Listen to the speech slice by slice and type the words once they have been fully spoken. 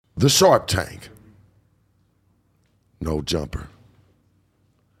The Sharp Tank. No jumper.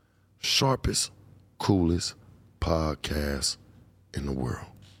 Sharpest, coolest podcast in the world.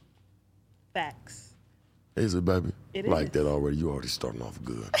 Facts. Is it, baby? It like is. that already. You already starting off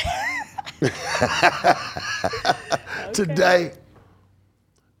good. Okay. Today,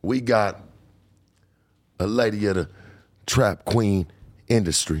 we got a lady of the trap queen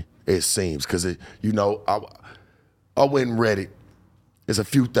industry, it seems. Because, I went and read it. There's a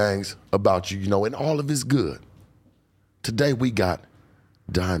few things about you, and all of it's good. Today, we got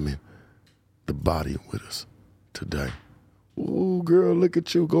Diamond the Body with us today. Ooh, girl, look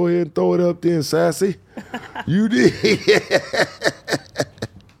at you. Go ahead and throw it up then, sassy. You did.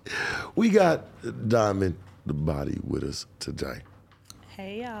 We got Diamond the Body with us today.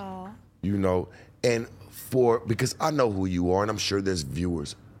 Hey, y'all. And because I know who you are, and I'm sure there's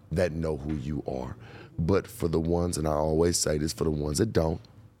viewers that know who you are. But for the ones, and I always say this, for the ones that don't,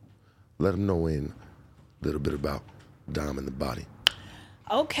 let them know in a little bit about Diamond the Body.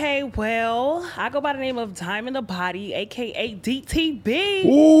 Okay, well, I go by the name of Diamond the Body, a.k.a. DTB.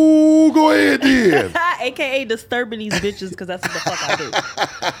 Ooh, go ahead then. a.k.a. disturbing these bitches, because that's what the fuck I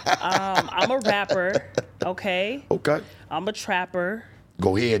do. I'm a rapper, okay? Okay. I'm a trapper.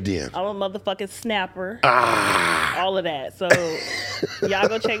 Go ahead then. I'm a motherfucking snapper. All of that. So, y'all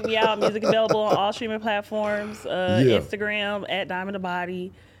go check me out. Music available on all streaming platforms. Instagram, at Diamond the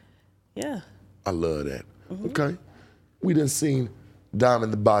Body. Yeah. I love that. Mm-hmm. Okay. We done seen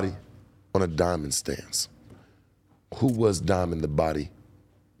Diamond the Body on a diamond stance. Who was Diamond the Body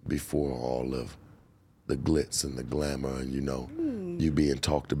before all of the glitz and the glamour and, you being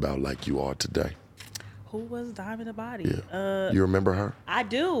talked about like you are today? Who was Diamond the Body? Yeah. You remember her? I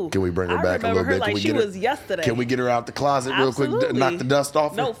do. Can we bring her back a little her bit? like she was yesterday. Can we get her out the closet real quick? Knock the dust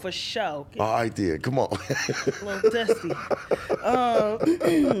off her? No, for sure. All right, then. Come on. A little dusty.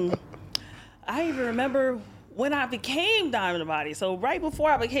 I even remember when I became Diamond the Body. So right before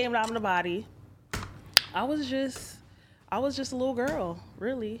I became Diamond the Body, I was just a little girl,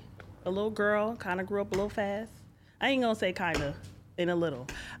 really. A little girl, kind of grew up a little fast. I ain't gonna say kind of, in a little.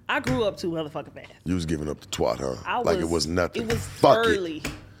 I grew up too motherfucking fast. You was giving up the twat, huh? It was nothing. It was Fuck early.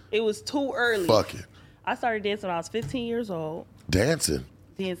 It was too early. Fuck it. I started dancing when I was 15 years old. Dancing?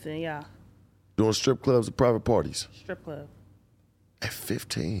 Dancing, yeah. Doing strip clubs and private parties? Strip club. At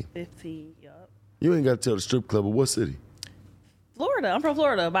 15? 15, yup. You ain't got to tell the strip club of what city? Florida. I'm from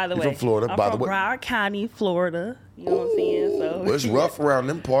Florida, by the way. From Florida, I'm by from the way. Broward County, Florida. You know what I'm saying? So Well, it's rough around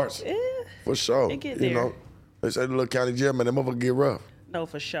them parts. Yeah. For sure. It get there. They say the little county jail, man, that motherfucker get rough. No,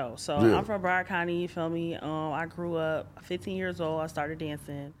 for sure. So Yeah. I'm from Broward County, you feel me? I grew up 15 years old. I started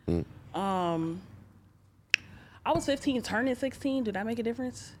dancing. I was 15, turning 16. Did that make a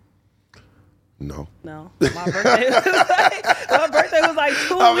difference? No. No. My birthday was like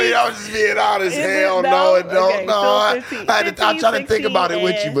 2 weeks. I mean, I was just being honest. Is it? Hell No? no, it don't. Okay, No, so I 15, try to think about it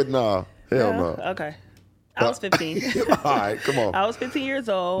with you, and- but no. Hell no. Okay. I was 15. All right, come on. I was 15 years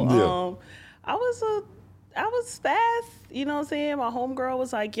old. Yeah. I was fast. You know what I'm saying? My homegirl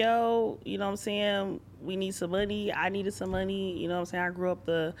was like, yo, you know what I'm saying? We need some money. I needed some money. You know what I'm saying? I grew up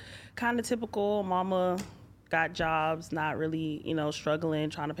the kind of typical mama, got jobs, not really, struggling,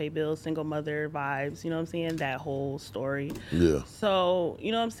 trying to pay bills, single mother vibes. You know what I'm saying? That whole story. Yeah. So,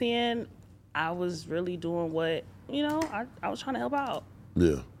 you know what I'm saying? I was really doing what, I was trying to help out.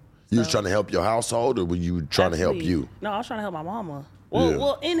 Yeah. You was trying to help your household, or were you trying to help you? No, I was trying to help my mama. Yeah.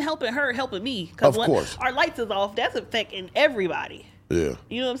 Well, in helping her, helping me. Of Because course. our lights is off, that's affecting everybody. Yeah.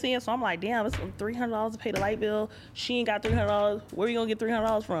 You know what I'm saying? So I'm like, damn, it's $300 to pay the light bill. She ain't got $300. Where you gonna get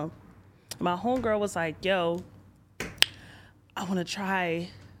 $300 from? My homegirl was like, yo, I want to try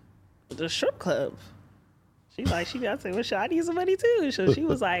the strip club. I said, well, shit, I need some money too. So she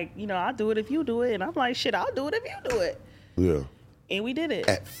was like, I'll do it if you do it. And I'm like, shit, I'll do it if you do it. Yeah. And we did it.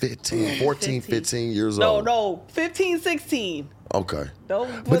 At 14, 15 years old? No, 15, 16. Okay.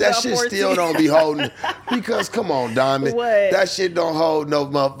 Don't But that shit 14. still don't be holding. Because, come on, Diamond. What? That shit don't hold no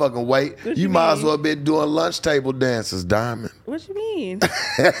motherfucking weight. What You you might as mean? well been doing lunch table dances, Diamond. What you mean?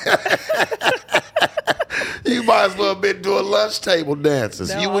 You might as well been doing lunch table dances.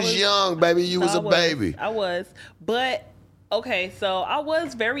 No, You I was was- young, baby. You was I a baby. I was. But, okay, so I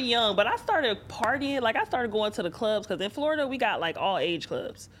was very young, but I started partying. Like, I started going to the clubs because in Florida, we got, like, all-age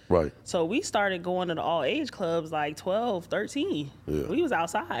clubs. Right. So we started going to the all-age clubs, like, 12, 13. Yeah. We was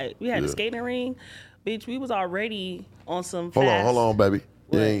outside. We had the Yeah. skating ring. Bitch, we was already on some Hold fast. on, baby.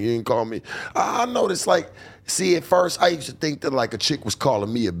 You What? ain't call me. I noticed, like, see, at first, I used to think that, like, a chick was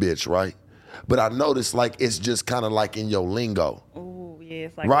calling me a bitch, right? But I noticed, like, it's just kind of like in your lingo. Ooh, yeah. say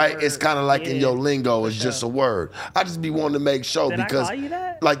it's like right? a word. It's kind of like in your lingo, it's for just a sure. word. I just be wanting to make sure Did I because call you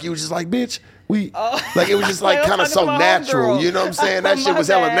that? like you was just like, bitch, Oh. like it was just like Like, I'm kind of talking so to my natural. homegirl. You know what I'm saying? That My shit was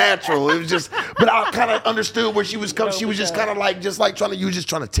hella bad. natural. It was just, but I kind of understood where she was coming. No, She was for just sure. kind of like, trying to, you was just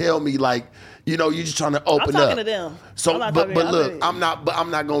trying to tell me like, you know, you just trying to open I'm up. talking to them. So, I'm not but talking but to look, you. I'm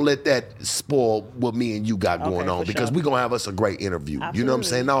not gonna let that spoil what me and you got going Okay, on for because sure. we're gonna have us a great interview. You know what I'm Absolutely.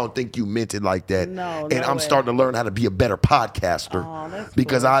 saying? I don't think you meant it like that. No, and no I'm way. starting to learn how to be a better podcaster Oh, that's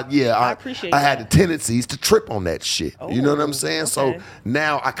because cool. I appreciate I had the that. tendencies to trip on that shit. You know what I'm Oh, saying? okay. So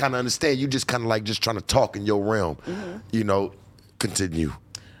now I kind of understand. You just kind of like just trying to talk in your realm. Mm-hmm. You know, continue.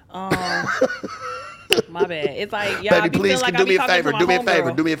 My bad. It's like, y'all Baby, be please, feeling like do I me be a talking favor. to Do me a my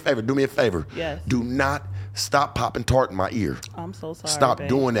favor. homegirl. Do me a favor. Do me a favor. Yes. Do not stop popping tart in my ear. I'm so sorry. Stop babe.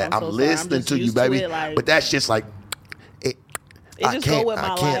 doing that. I'm I'm so sorry. listening just to you, used baby. it, like, But that's just like it just go with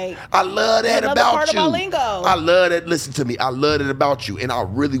my like. I love that another about part of you. my lingo. I love that. Listen to me. I love it about you, and I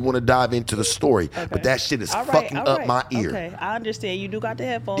really want to dive into the story. But that shit is All right, fucking all up right. my ear. Okay, I understand. You do got the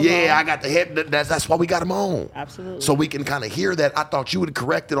headphones Yeah, on. I got the head. That's why we got them on. Absolutely. So we can kind of hear that. I thought you would have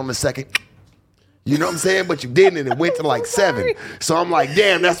corrected on the second. You know what I'm saying? But you didn't, and it went to like 7. So I'm like,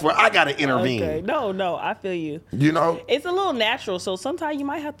 damn, that's where I gotta intervene. Okay, no, I feel you. You know? It's a little natural, so sometimes you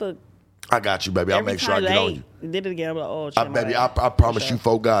might have to. I got you, baby. I'll Every make sure I time get you on you. did it again. I'm like, oh, shit, my Baby, bad. I promise sure. you,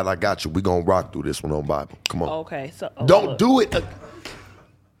 for God, I got you. We gonna rock through this one on Bible. Come on. Okay, so Don't look. do it.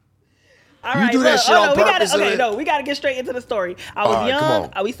 All You right, do that look, shit on we gotta, purpose, okay, isn't it? no, we got to get straight into the story. I was All right, young.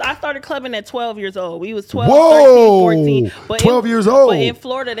 come on. I started clubbing at 12 years old. We was 12, Whoa, 13, 14. But 12 years old. But in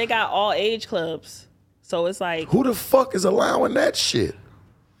Florida, they got all age clubs. So it's like Who the fuck is allowing that shit?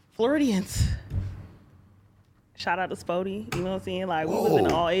 Floridians. Shout out to Spody. You know what I'm saying? Like, we was in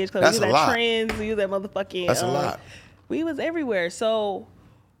Whoa, all age clubs. that's We was a at lot. Trends. We was at motherfucking. That's a lot. We was everywhere. So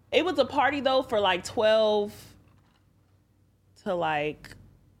it was a party, though, for like 12 to like,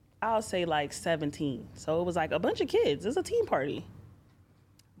 I'll say like 17. So it was like a bunch of kids. It's a teen party.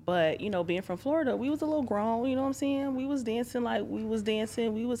 But, you know, being from Florida, we was a little grown. You know what I'm saying? We was dancing like we was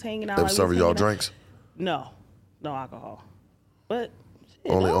dancing. We was hanging out. They like were we serving was y'all hanging out. drinks? No alcohol. But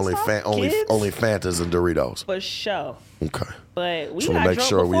shit, Only don't stop, kids. only Fantas and Doritos. For sure. Okay. But we Just wanna got make drunk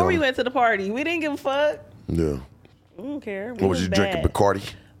sure we before we on- went to the party. We didn't give a fuck. Yeah. We don't care. We What was you drinking? bad.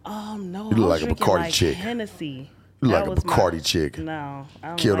 Bacardi? No, You look I was like a drinking Bacardi like chick. Hennessy. You That like a was my- Bacardi chick. No, I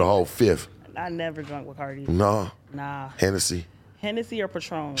don't Killed like a whole fifth. I never drunk Bacardi. Nah. Nah, Hennessy. Hennessy or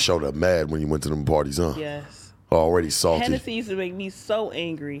Patron. Showed up mad when you went to them parties, huh? Yes. Already salty. Hennessy used to make me so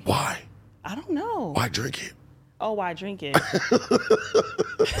angry. Why? I don't know. Why drink it? Oh, why drink it?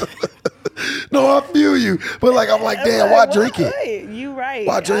 No, I feel you. But like, I'm like, damn, why drink it? Right. You right.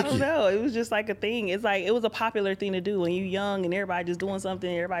 Why drink I don't it? know. It was just like a thing. It's like it was a popular thing to do when you young and everybody just doing something.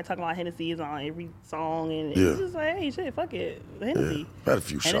 Everybody talking about Hennessy is on every song, and Yeah. it's just like, hey, shit, fuck it, Hennessy. I had a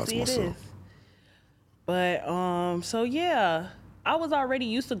few shots Hennessy it myself. is. But so yeah, I was already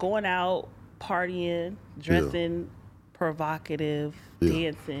used to going out, partying, dressing provocative,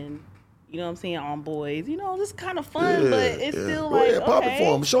 Yeah. dancing. You know what I'm saying? On boys, you know, just kind of fun, but it's still Go like ahead, pop okay. it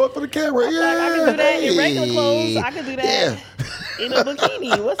for him. Show it for the camera. Yeah. Like, I can do that in regular Hey. clothes. I can do that in a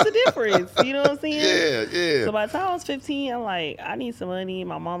bikini. What's the difference? You know what I'm saying? Yeah. So by the time I was 15, I'm like, I need some money.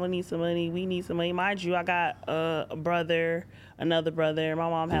 My mama needs some money. We need some money. Mind you, I got a brother, another brother. My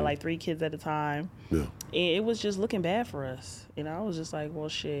mom had like 3 kids at the time. Yeah. And it was just looking bad for us. And I was just like, well,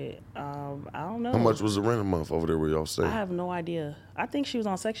 shit, I don't know. How much was the rent a month over there where y'all stay? I have no idea. I think she was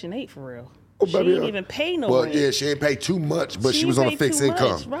on Section 8 for real. Oh, She baby, didn't even pay no Well, rent. yeah, she ain't paid too much, but she was on a didn't pay fixed too income.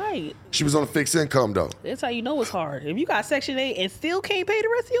 much, right. She was on a fixed income though. That's how you know it's hard. If you got Section 8 and still can't pay the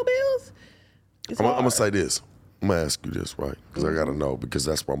rest of your bills, it's I'm hard. gonna say this. I'm gonna ask you this, right? Because I gotta know, because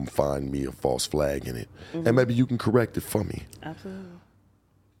that's where I'm gonna find me a false flag in it. And maybe you can correct it for me. Absolutely.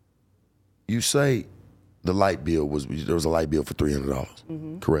 You say the light bill there was a light bill for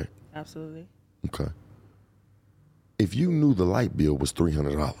 $300, correct? Absolutely. Okay. If you knew the light bill was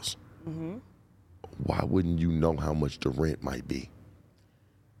 $300, why wouldn't you know how much the rent might be?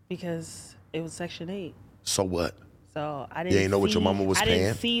 Because it was Section 8. So what? So I didn't ain't know what your mama was I paying?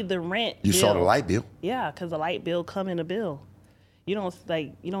 didn't see the rent You bill. saw the light bill? Yeah, because the light bill come in a bill. You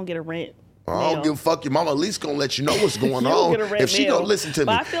don't get a rent. I don't mail. give a fuck. Your mama at least gonna let you know what's going You don't on. get a rent If she mail. gonna listen to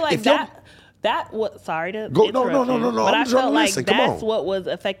But me. I feel like If your- that what sorry to Go- no, interrupt no, no, you, no, no, But I'm I just trying felt to like listen. Come that's on. what was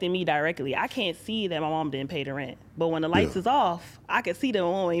affecting me directly. I can't see that my mom didn't pay the rent. But when the lights is off, I can see that my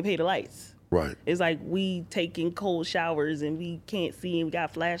mom ain't pay the lights. Right. It's like we taking cold showers and we can't see and we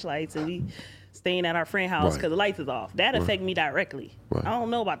got flashlights and we staying at our friend house Right. because the lights is off. That affect me directly. Right. I don't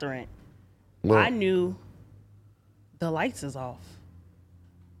know about the rent. Well, I knew the lights is off.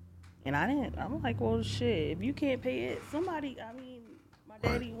 And I didn't. I'm like, well, shit, if you can't pay it, somebody, I mean, my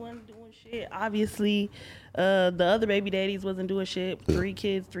daddy wasn't doing shit. Obviously, the other baby daddies wasn't doing shit. 3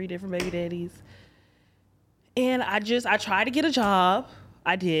 kids, 3 different baby daddies. And I tried to get a job.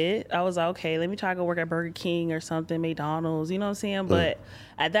 I did. I was like, okay, let me try to go work at Burger King or something, McDonald's, you know what I'm saying? But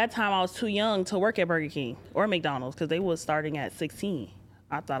at that time, I was too young to work at Burger King or McDonald's because they was starting at 16.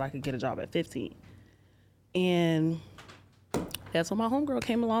 I thought I could get a job at 15. And that's when my homegirl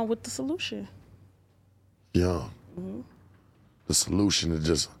came along with the solution. Yeah. The solution is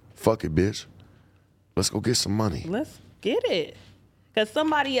just, fuck it, bitch. Let's go get some money. Let's get it. Because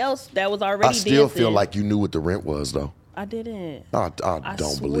somebody else that was already I still dancing, feel like you knew what the rent was, though. I didn't. I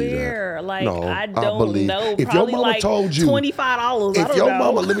don't believe that. Like, no, I don't know. If your Probably mama like told you $25, I don't know. If your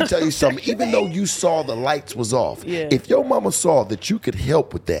mama, let me tell you something, even though you saw the lights was off, if your mama saw that you could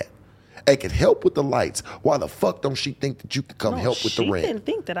help with that, and could help with the lights, why the fuck don't she think that you could come help with the rent? She didn't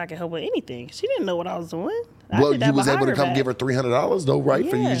think that I could help with anything. She didn't know what I was doing. Well, you was able to come give her $300 though, right?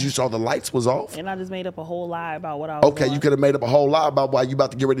 For you saw the lights was off. And I just made up a whole lie about what I was doing. You could have made up a whole lie about why you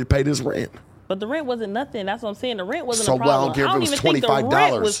about to get ready to pay this rent. But the rent wasn't nothing. That's what I'm saying. The rent wasn't a So problem. I don't care if it was $25. Think the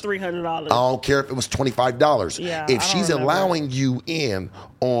rent was $300. I don't care if it was $25. Yeah, if she's allowing you in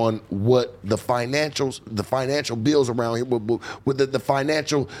on what the financial bills around here, with the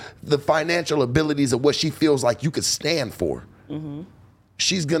financial abilities of what she feels like you could stand for,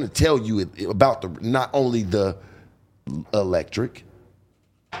 she's gonna tell you about not only the electric,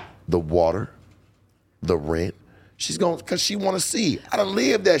 the water, the rent. She's going because she want to see. I done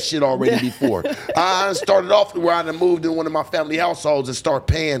lived that shit already before. I started off where I done moved in one of my family households and start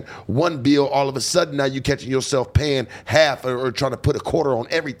paying one bill. All of a sudden now you catching yourself paying half or trying to put a quarter on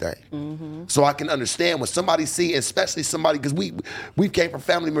everything. So I can understand when somebody see, especially somebody, because we came from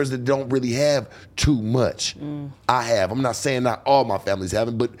family members that don't really have too much. I have. I'm not saying not all my families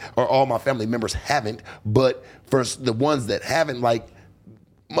haven't, or all my family members haven't, but for the ones that haven't, like,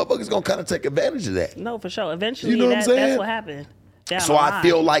 motherfuckers gonna kind of take advantage of that. No, for sure. Eventually, you know that's what happened. So I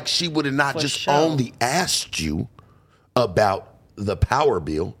feel like she would have not just only asked you about the power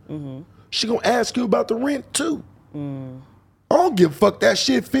bill. She gonna ask you about the rent too. I don't give a fuck that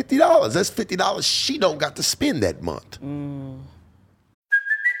shit. $50. That's $50 she don't got to spend that month.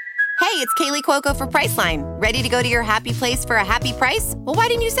 Hey, it's Kaylee Cuoco for Priceline. Ready to go to your happy place for a happy price? Well, why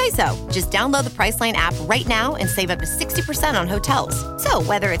didn't you say so? Just download the Priceline app right now and save up to 60% on hotels. So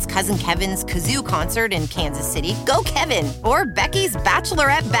whether it's Cousin Kevin's Kazoo Concert in Kansas City, go Kevin, or Becky's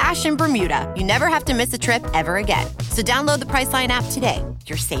Bachelorette Bash in Bermuda, you never have to miss a trip ever again. So download the Priceline app today.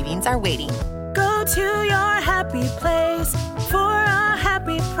 Your savings are waiting. Go to your happy place for a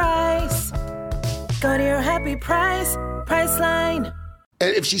happy price. Go to your happy price, Priceline.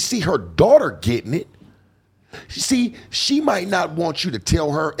 And if she see her daughter getting it, see, she might not want you to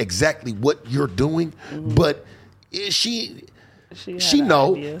tell her exactly what you're doing, but she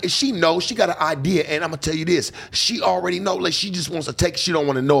knows. She got an idea, and I'm gonna tell you this: she already know. Like, she just wants to take. She don't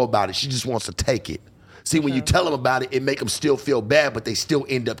want to know about it. She just wants to take it. See, when you tell them about it, it make them still feel bad, but they still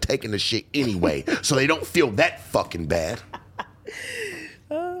end up taking the shit anyway, so they don't feel that fucking bad.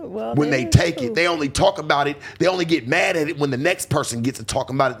 Well, when they take it, they only talk about it. They only get mad at it when the next person gets to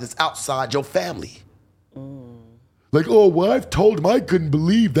talking about it that's outside your family. Like, oh, well, I've told him I couldn't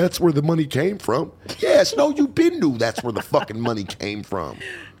believe that's where the money came from. Yes, no, you been knew that's where the fucking money came from.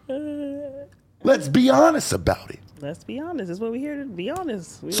 Let's be honest about it. Let's be honest. That's what we're here to be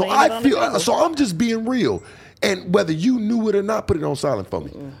honest. So I'm just being real. And whether you knew it or not, put it on silent for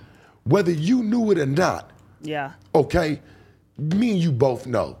me. Whether you knew it or not. Yeah. Okay. Me and you both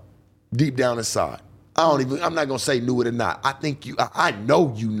know, deep down inside. I'm not gonna say knew it or not. I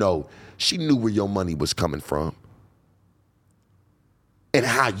know you know. She knew where your money was coming from and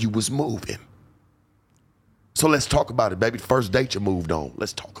how you was moving. So let's talk about it, baby. First date you moved on.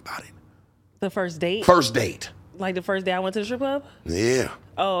 Let's talk about it. The first date? First date. Like the first day I went to the strip club? Yeah.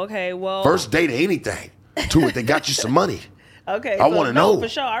 Oh, okay. Well. First date of anything. To it, they got you some money. Okay. I want to know. For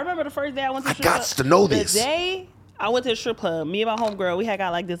sure. I remember the first day I went to the strip club. I got to know this. The day I went to the strip club, me and my homegirl, we had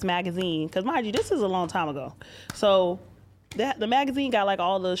got like this magazine. Because mind you, this is a long time ago. So the magazine got like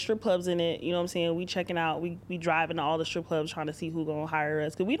all the strip clubs in it. You know what I'm saying? We checking out. We driving to all the strip clubs trying to see who going to hire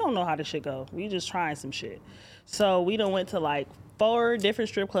us. Because we don't know how this shit go. We just trying some shit. So we done went to like 4 different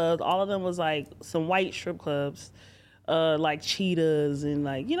strip clubs. All of them was like some white strip clubs. Like cheetahs and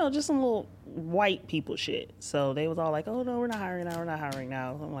like, you know, just some little white people shit. So they was all like, oh no, we're not hiring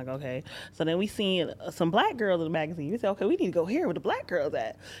now. I'm like, okay. So then we seen some black girls in the magazine. We said, okay, we need to go here where the black girls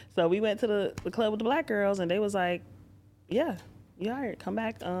at. So we went to the club with the black girls and they was like, yeah, you hired. Come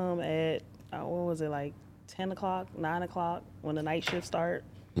back at, what was it, like 10 o'clock, 9 o'clock when the night shift start.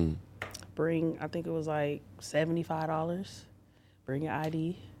 Bring, I think it was like $75. bring your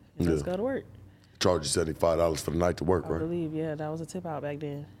ID, and let's go to work. Charge you $75 for the night to work, I right? believe, yeah, that was a tip out back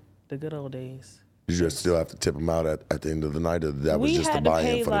then. The good old days. Did you still have to tip them out at the end of the night, or that was just a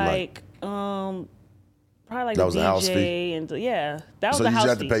buy-in for the night? Probably like That the was a DJ house fee? and that was So the you house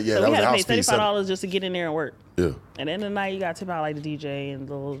had to fee. pay- yeah, so that we was had a to house pay fee, $35 just to get in there and work. Yeah. And at the end of the night, you got to tip out like the DJ and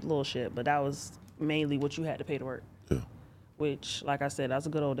the little shit, but that was mainly what you had to pay to work. Yeah. Which, like I said, that's the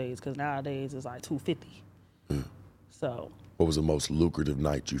good old days, because nowadays it's like $250. So. What was the most lucrative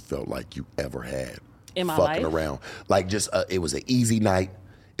night you felt like you ever had? In my fucking life? around. Like just, it was an easy night.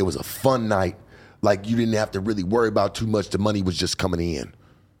 It was a fun night. Like you didn't have to really worry about too much. The money was just coming in.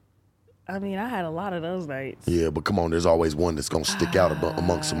 I mean, I had a lot of those nights. Yeah, but come on, there's always one that's gonna stick out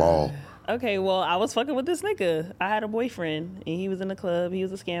amongst them all. Okay, well, I was fucking with this nigga. I had a boyfriend, and he was in the club. He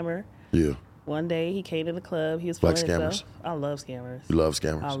was a scammer. Yeah. One day, he came to the club. He was Like feeling scammers? himself. I love scammers. You love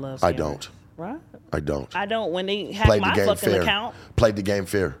scammers? I love scammers. I don't. Right? I don't. I don't. When they hack Played the my game fucking fair. account, Played the game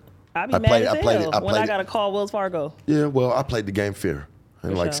fair. I be mad as hell when I it. gotta call Wells Fargo. Yeah, well, I played the game fair. I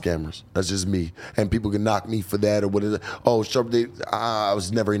didn't For like sure. scammers. That's just me. And people can knock me for that or whatever. Oh, sure, I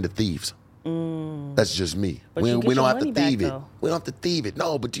was never into thieves. That's just me. But We you don't get your have to money back, thieve it. though. We don't have to thieve it.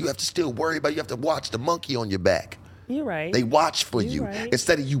 No, but you have to still worry about. You have to watch the monkey on your back. You're right. They watch for you right.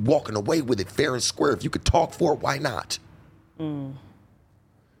 instead of you walking away with it fair and square. If you could talk for it, why not?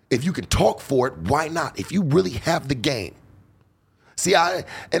 If you can talk for it, why not? If you really have the game. See,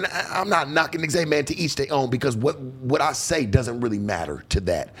 I'm not knocking niggas, hey man, to each their own, because what I say doesn't really matter to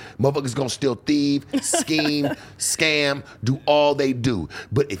that. Motherfuckers gonna still thieve, scheme, scam, do all they do.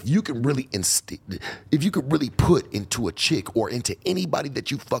 But if you can really put into a chick or into anybody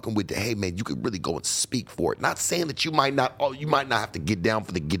that you fucking with, that, hey man, you could really go and speak for it. Not saying that you might not have to get down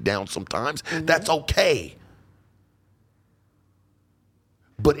for the get down sometimes. That's okay.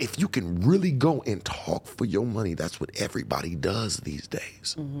 But if you can really go and talk for your money, that's what everybody does these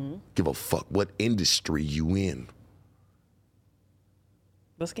days. Give a fuck what industry you in.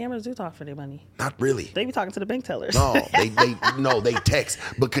 But scammers do talk for their money. Not really. They be talking to the bank tellers. No, they text.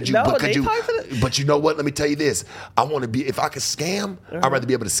 But could you? No, but could they you? talk to the- But you know what? Let me tell you this. I want to be. If I could scam, I'd rather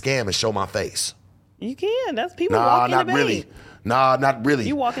be able to scam and show my face. You can. That's people Nah, walk in the not bank. really. Nah, not really.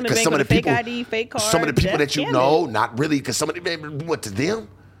 You walk in the 'Cause bank some with of a the fake people- ID, fake card. Some of the people that's that you scamming. know, not really, because some of the what to them,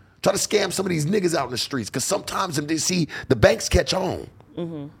 try to scam some of these niggas out in the streets. Because sometimes they see the banks catch on.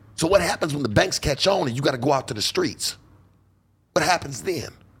 So what happens when the banks catch on and you got to go out to the streets? What happens then?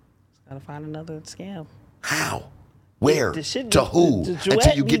 Gotta find another scam. How? Where? The shit- to who? the Until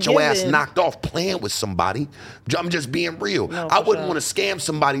duet you be get your ass given. knocked off playing with somebody. I'm just being real. No, I for wouldn't sure. want to scam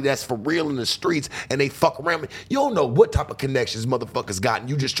somebody that's for real in the streets and they fuck around. You don't know what type of connections motherfuckers got, and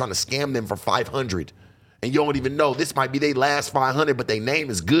you just trying to scam them for $500. And you don't even know this might be their last $500, but their name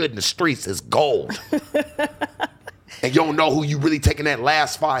is good in the streets. It's gold. And you don't know who you really taking that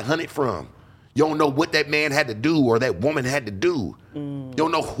last $500 from. You don't know what that man had to do or that woman had to do. You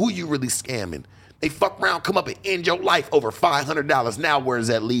don't know who you really scamming. They fuck around, come up and end your life over $500. Now where does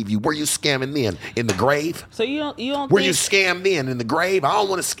that leave you? Where you scamming then? In the grave? So you don't Where think, you scam then? In the grave? I don't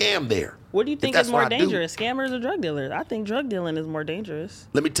want to scam there. what do you If think that's is more what I do. dangerous, scammers or drug dealers? I think drug dealing is more dangerous.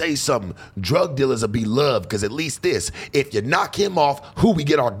 Let me tell you something. Drug dealers will be loved because at least this, if you knock him off, who we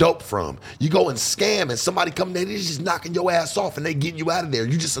get our dope from? You go and scam and somebody come there, they're just knocking your ass off and they getting you out of there.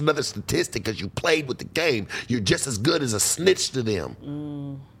 You're just another statistic because you played with the game. You're just as good as a snitch to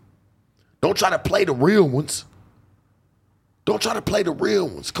them. Don't try to play the real ones. Don't try to play the real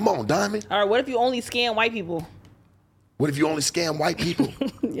ones. Come on, Diamond. All right, what if you only scam white people? What if you only scam white people?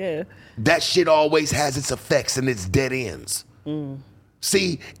 Yeah. That shit always has its effects and its dead ends.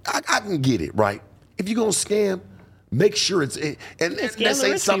 See, I can get it, right? If you're going to scam, make sure it's... And scam this the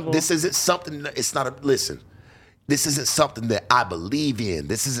ain't rich something... people. This isn't something... It's not a... Listen. This isn't something that I believe in.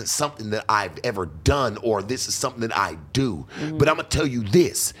 This isn't something that I've ever done, or this is something that I do. But I'm going to tell you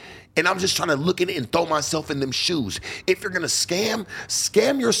this. And I'm just trying to look at it and throw myself in them shoes. If you're going to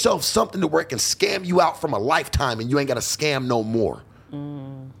scam yourself something to where it can scam you out from a lifetime and you ain't got to scam no more.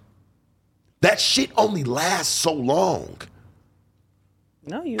 That shit only lasts so long.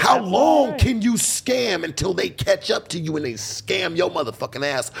 No, you. How absolutely long right. can you scam until they catch up to you and they scam your motherfucking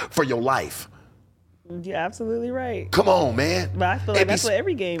ass for your life? You're absolutely right. Come on, man. But I feel like It be that's what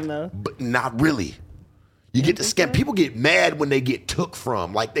every game though. But not really. You get to scam. People get mad when they get took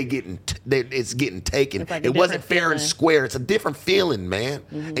from, like it's getting taken. It's like a It wasn't different fair and feeling. square. It's a different feeling, man.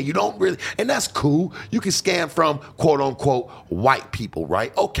 And you don't really, and that's cool. You can scam from quote unquote white people,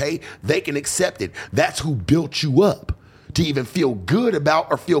 right? Okay, they can accept it. That's who built you up to even feel good about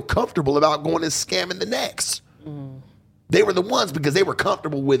or feel comfortable about going and scamming the next. They were the ones because they were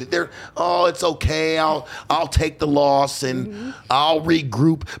comfortable with it. It's okay. I'll take the loss and I'll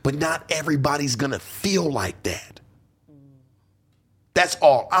regroup. But not everybody's gonna feel like that. That's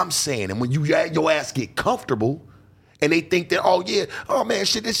all I'm saying. And when your ass get comfortable and they think that,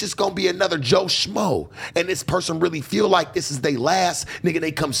 shit, this just gonna be another Joe Schmo. And this person really feel like this is their last, nigga,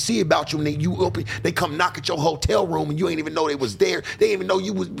 they come see about you and they come knock at your hotel room and you ain't even know they was there. They didn't even know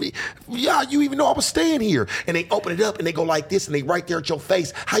you even know I was staying here. And they open it up and they go like this and they right there at your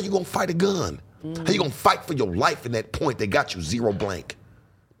face. How you gonna fight a gun? How you gonna fight for your life in that point? They got you zero blank.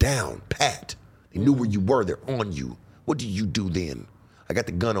 Down, pat. They knew where you were, they're on you. What do you do then? I got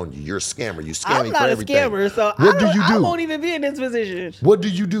the gun on you. You're a scammer. You scamming for everything. I'm not a scammer, so what do you do? I won't even be in this position. What do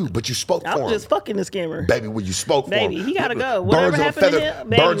you do? But you spoke for him. I'm just fucking the scammer. Baby, when you spoke for him. Baby, he gotta go. Whatever happened to him,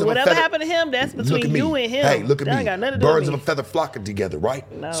 baby, whatever happened to him, that's between you and him. Hey, look at that me. Ain't got nothing to do Birds with of a feather flocking together,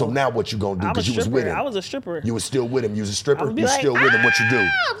 right? No. So now what you gonna do? Because you was with him. I was a stripper. You was still with him. You was a stripper. I would be You like, still with him. What you do?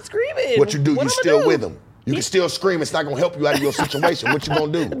 I'm screaming. What you do? What You I'ma still do? with him. You can still scream. It's not gonna help you out of your situation. What you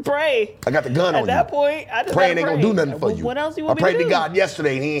gonna do? Pray. I got the gun on you. At that point, I just Praying ain't gotta gonna do pray. nothing for you. What else you want I me to prayed do? to God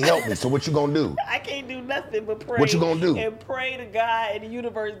yesterday and he ain't helped me. So what you gonna do? I can't do nothing but pray. What you gonna do? And pray to God and the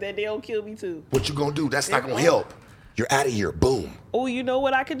universe that they don't kill me too. What you gonna do? That's not gonna help. You're out of here. Boom. Oh, you know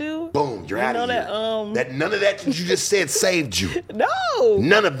what I could do? Boom. You're out of here. That none of that you just said saved you. No.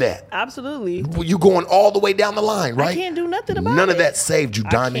 None of that. Absolutely. You going all the way down the line, right? I can't do nothing about it. None of that saved you,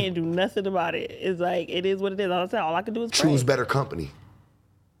 Diamond. I can't do nothing about it. It's like, it is what it is. All I can do is pray. Choose better company.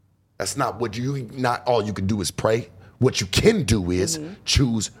 That's not not all you can do is pray. What you can do is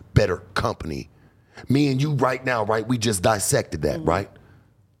choose better company. Me and you right now, right? We just dissected that, right?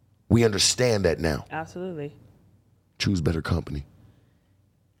 We understand that now. Absolutely. Choose better company.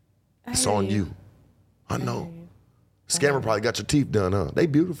 It's on you. I know. Scammer probably got your teeth done, huh? They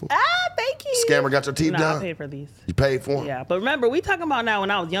beautiful. Thank you. Scammer got your teeth done? I paid for these. You paid for them? Yeah, but remember, we talking about now when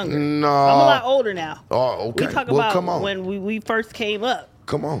I was younger. No. I'm a lot older now. Oh, okay. We talk Well, about come on. when we first came up.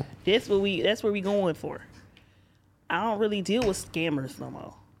 Come on. That's where we going for. I don't really deal with scammers no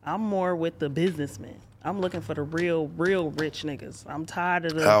more. I'm more with the businessmen. I'm looking for the real rich niggas. I'm tired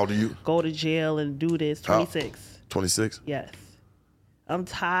of the How old are you? Go to jail and do this. 26. 26? Yes. I'm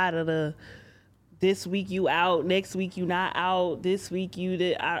tired of the this week you out, next week you not out, this week you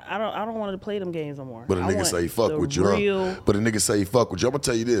did. I don't want to play them games no more. But a nigga say he fuck with you, huh? But a nigga say he fuck with you. I'm gonna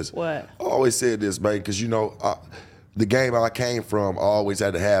tell you this. What? I always said this, man, because the game I came from, I always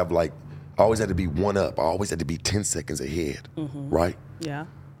had to have I always had to be one up. I always had to be 10 seconds ahead, right? Yeah.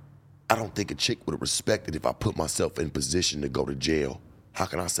 I don't think a chick would have respected if I put myself in position to go to jail. How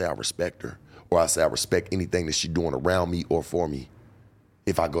can I say I respect her? Or I say I respect anything that she's doing around me or for me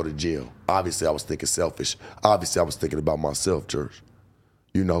if I go to jail? Obviously, I was thinking selfish. Obviously, I was thinking about myself, Church.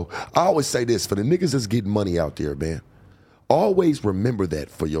 You know, I always say this, for the niggas that's getting money out there, man, always remember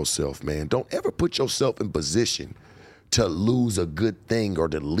that for yourself, man. Don't ever put yourself in position to lose a good thing or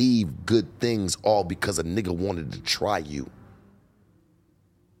to leave good things all because a nigga wanted to try you.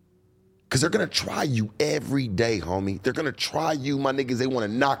 Because they're going to try you every day, homie. They're going to try you, my niggas. They want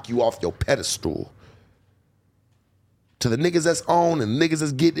to knock you off your pedestal. To the niggas that's on and niggas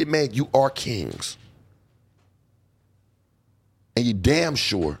that's getting it, man, you are kings. And you damn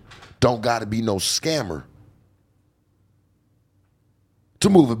sure don't got to be no scammer to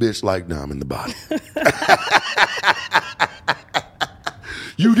move a bitch like I'm in the body.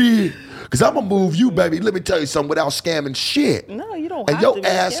 You did. Because I'm going to move you, baby. Let me tell you something, without scamming shit. No, you don't and have to be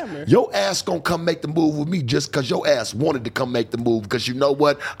a scammer. Your ass going to come make the move with me just because your ass wanted to come make the move. Because you know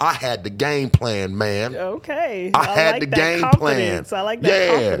what? I had the game plan, man. Okay. I had like the that game confidence. plan. I like that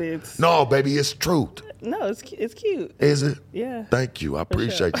confidence. No, baby, it's truth. No, it's cute. Is it? Yeah. Thank you. I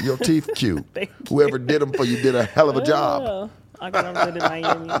appreciate you. Your teeth cute. Thank Whoever did them for you did a hell of a job. Oh, I got them good in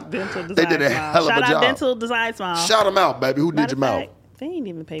Miami. Dental Design They did a Smile. hell of a Shout job. out Dental Design Smile. Shout them out, baby. Who did Matter your of mouth? fact, they ain't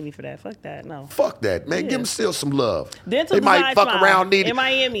even pay me for that. Fuck that. No. Fuck that, man. Give them still some love. Dental they might Design fuck Smile around, need in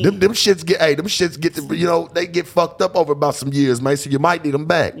Miami. Them shits get they get fucked up over about some years, man. So you might need them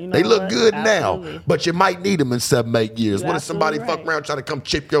back. You know they look what? good Absolutely. now, but you might need them in 7-8 years. You're What if somebody absolutely fuck around trying to come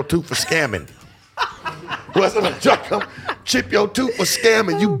chip your tooth for scamming? What if somebody try to come chip your tooth for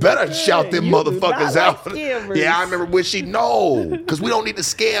scamming? You better shout them You do motherfuckers not out. like scammers. Yeah, I remember when she because we don't need to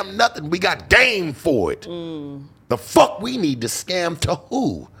scam nothing. We got game for it. The fuck we need to scam to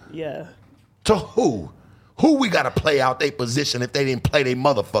who? Yeah. To who? Who we got to play out their position if they didn't play their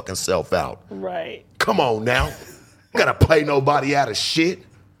motherfucking self out? Right. Come on now. Got to play nobody out of shit.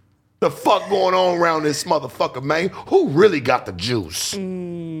 The fuck going on around this motherfucker, man? Who really got the juice?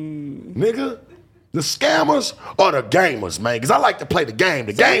 Nigga? The scammers or the gamers, man? Because I like to play the game.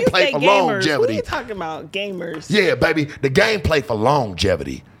 The So when game you play say for gamers, Who longevity. are you talking about? Gamers. Yeah, baby. The game play for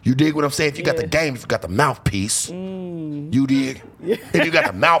longevity. You dig what I'm saying? If you got the game, if you got the mouthpiece, you dig? If you got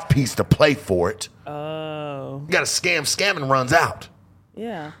the mouthpiece to play for it, Oh. you got to scamming runs out.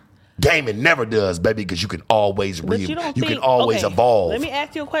 Yeah. Gaming never does, baby, because you can always But you don't think, can always okay, evolve. Let me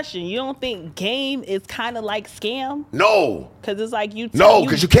ask you a question. You don't think game is kind of like scam? No. Because it's like you. No,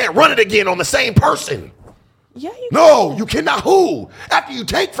 because you can't run it again on the same person. Yeah, you. No, you cannot. Who? After you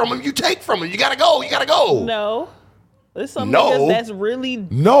take from him, you take from him. You gotta go. You gotta go. No. There's some No. niggas that's really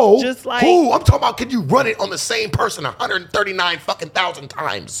No. just like. who? I'm talking about. Can you run it on the same person 139 fucking thousand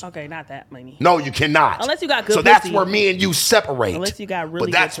times? Okay, not that many. No, you cannot. Unless you got good So that's pussy. where me and you separate. Unless you got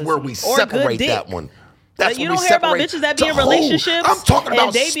really But that's good where pussy. we Or good separate dick. that one. That's Like, you when don't we hear about separate bitches that be in to who? relationships I'm talking and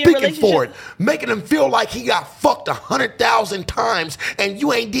about they be in speaking for it, relationships. making him feel like he got fucked 100,000 times and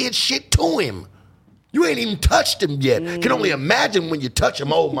you ain't did shit to him. You ain't even touched him yet. Can only imagine when you touch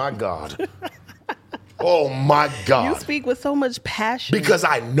him. Oh my God. Oh my You God. speak with so much passion. Because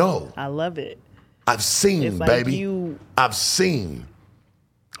I know. I love it. I've seen, It's like baby. you- I've seen.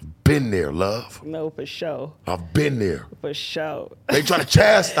 Been there, love. No, for sure. I've been there. For sure. They try to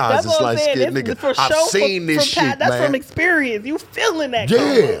chastise That's this what I'm light saying. skinned It's nigga. for I've sure, seen this shit, That's man. from experience. You feeling that? Yeah.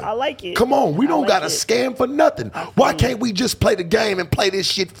 Combo. I like it. Come on, we I don't like got to it. scam for nothing. Why can't we just play the game and play this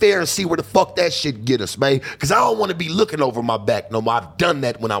shit fair and see where the fuck that shit get us, man? Because I don't want to be looking over my back no more. I've done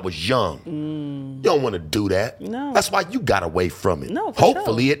that when I was young. You don't want to do that. No. That's why you got away from it. No, for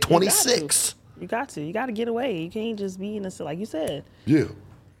hopefully sure. at 26. You got to. You got to get away. You can't just be in this, like you said. Yeah.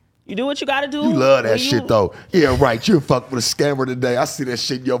 You do what you got to do. You love that when shit though. Yeah, right. You fuck with a scammer today. I see that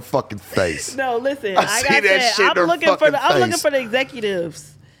shit in your fucking face. No, listen. I I see got that shit in her I'm looking for fucking the. I'm looking face. for the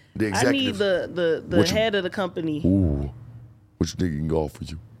executives. The I executive. need the What you- head of the company. Ooh, which nigga can go for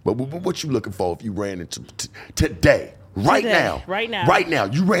you? But what you looking for if you ran into today, right Today, now, right now. right now?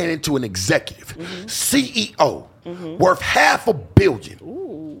 You ran into an executive, CEO, worth $500 million.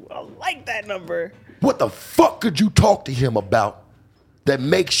 Ooh, I like that number. What the fuck could you talk to him about that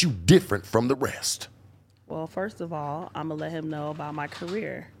makes you different from the rest? Well, first of all, I'm gonna let him know about my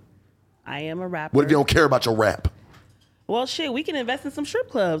career. I am a rapper. What if you don't care about your rap? Well, shit, we can invest in some strip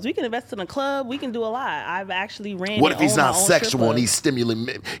clubs. We can invest in a club. We can do a lot. I've actually ran. What and if he's owned my not own strip sexual and club.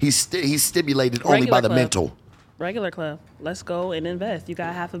 he's stimulated only Regular by the club. mental? Regular club. Let's go and invest. You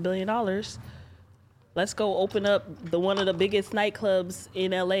got $500 million. Let's go open up one of the biggest nightclubs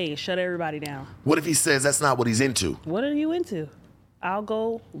in LA. Shut everybody down. What if he says that's not what he's into? What are you into? I'll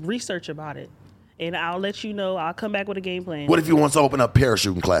go research about it, and I'll let you know. I'll come back with a game plan. What if he wants to open up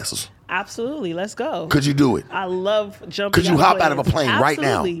parachuting classes? Absolutely. Let's go. Could you do it? I love jumping. Could you out hop out of a planes. plane right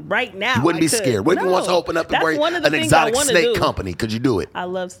now? Absolutely, right now. You wouldn't I be could. scared. What if he wants to No. open up That's one of the an things I exotic wanna snake do. company? Could you do it? I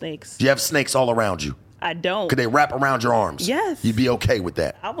love snakes. Do you have snakes all around you? I don't. Could they wrap around your arms? Yes. You'd be okay with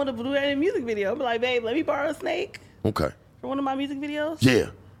that? I want to do that in a music video. I'll be like, babe, let me borrow a snake Okay. for one of my music videos. Yeah.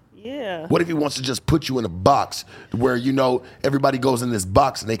 Yeah. What if he wants to just put you in a box where, you know, everybody goes in this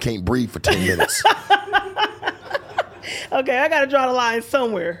box and they can't breathe for 10 minutes? Okay, I gotta draw the line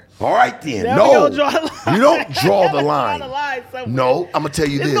somewhere. All right, then. There we No. go, draw the line. You don't draw the I gotta line. Draw the line somewhere. No, I'm going to tell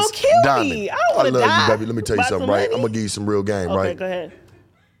you It's this. gonna kill Diamond, me. I don't wanna love die you, baby. Let me tell you by something, some right? money. I'm going to give you some real game, Okay, right? go ahead.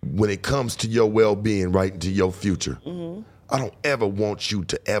 When it comes to your well-being, right, into your future, Mm-hmm. I don't ever want you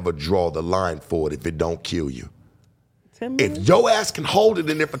to ever draw the line for it if it don't kill you. 10 minutes. If your ass can hold it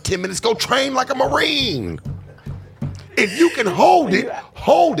in there for 10 minutes, go train like a Marine. If you can hold it,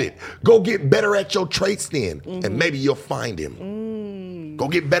 hold it. Go get better at your traits then, Mm-hmm. and maybe you'll find him. Go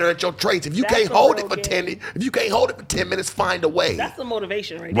get better at your traits. If you That's can't a hold real it for game. 10, if you can't hold it for 10 minutes, find a way. That's the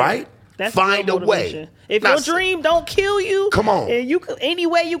motivation right there. Right? That's Find real a way. motivation. If Now, your dream don't kill you, Come on. and you any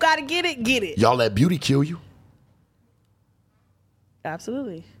way you gotta get it, get it. Y'all let beauty kill you?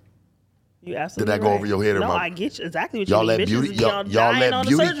 Absolutely. You absolutely. Did that go right. over your head or No, my- I get you exactly what Y'all you let mean. beauty, Bitches be y'all dying let on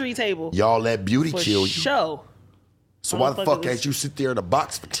beauty, the surgery table. y'all let beauty for kill you. Show. So why the fuck Motherfuckers. can't you sit there in a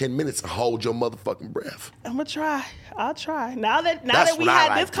box for 10 minutes and hold your motherfucking breath? I'm gonna try. I'll try. Now that That's we what I had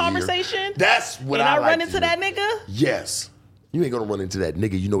like this to hear. conversation, That's what and I I like run to into hear. that nigga. Yes. You ain't gonna run into that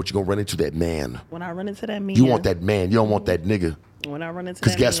nigga. You know what you're gonna run into? That man. When I run into that man, You want that man. You don't want that nigga. When I run into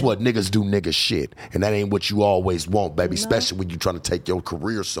Because that guess man, what? Niggas do nigga shit. And that ain't what you always want, baby. Especially when you trying to take your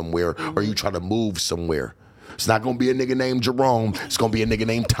career somewhere or you trying to move somewhere. It's not gonna be a nigga named Jerome. It's gonna be a nigga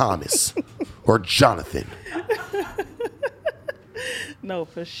named Thomas or Jonathan. No,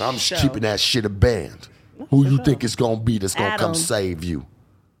 for sure. I'm just keeping that shit a band. Who you think it's gonna be that's gonna come Adam. save you?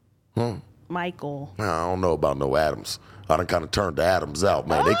 My Michael. I don't know about no Adams. I done kind of turned the Adams out,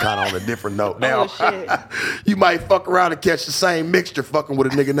 man. They kind of on a different note now. Shit. You might fuck around and catch the same mixture fucking with a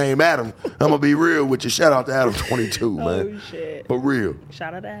nigga named Adam. I'm going to be real with you. Shout out to Adam 22, man. Oh, shit. For real.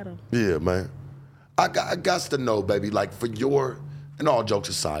 Shout out to Adam. Yeah, man. I got to know, baby, like for your, and all jokes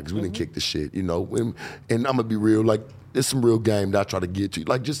aside, because we didn't kick the shit, you know, and I'm going to be real, like, there's some real game that I try to get to,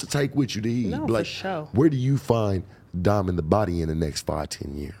 like just to take with you to eat. No, like, for sure. Where do you find Diamond the Body in the next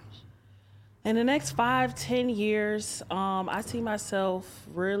 5-10 years? In the next 5-10 years, I see myself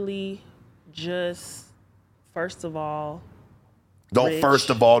really just, first of all, Don't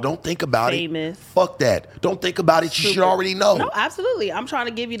think about famous. it. Fuck that. Don't think about it. You should already know. No, absolutely. I'm trying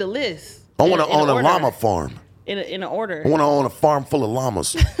to give you the list. I want to own a llama farm. In an order. I want to own a farm full of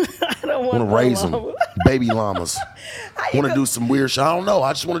llamas. I don't want to raise them, baby llamas. I want to do some weird shit. I don't know.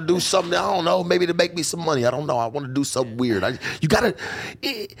 I just want to do something. I don't know. Maybe to make me some money. I don't know. I want to do something weird. You gotta,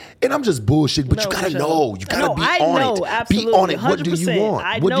 and I'm just bullshit. But you gotta know. You gotta be on it. Absolutely. Be on it. 100%. What do you want?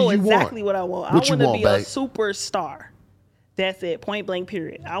 I What know do you exactly want? what I want. What I want to be a babe? superstar. That's it. Point blank.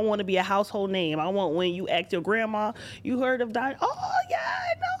 Period. I want to be a household name. I want when you ask your grandma, you heard of Diamond? Oh yeah,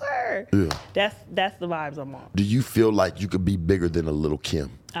 I know her. Yeah. That's the vibes I'm on. Do you feel like you could be bigger than a Little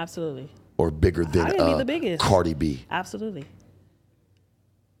Kim? Absolutely. Or bigger than I can be the biggest. Cardi B? Absolutely.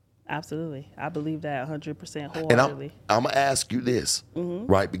 Absolutely. I believe that 100% And wholeheartedly. I'm gonna ask you this,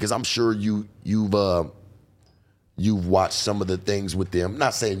 right? Because I'm sure you've watched some of the things with them.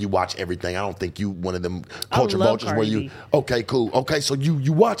 Not saying you watch everything. I don't think you one of them culture love vultures where Cardi you. B. Okay, cool. Okay, so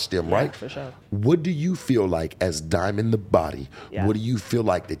you watch them, right? For sure. What do you feel like as Diamond the Body? Yeah. What do you feel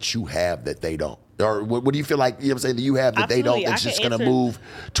like that you have that they don't? Or what do you feel like, you know what I'm saying, that you have that they don't, Absolutely. that's I just can going to answer- move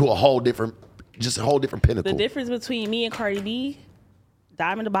to a whole different pinnacle? The difference between me and Cardi B,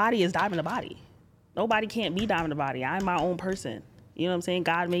 Diamond the Body is Diamond the Body. Nobody can't be Diamond the Body. I'm my own person. You know what I'm saying?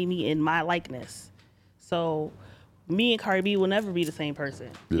 God made me in my likeness. So me and Cardi B will never be the same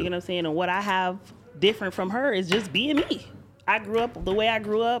person. You know what I'm saying? And what I have different from her is just being me. I grew up the way I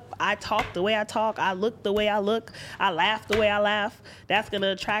grew up. I talk the way I talk. I look the way I look. I laugh the way I laugh. That's going to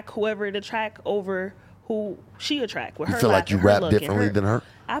attract whoever it attract over who she attract. With You her feel like laugh you and her rap look and differently than her?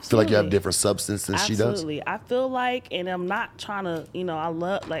 Absolutely. Feel like you have different substance than she does? Absolutely. I feel like, and I'm not trying to, I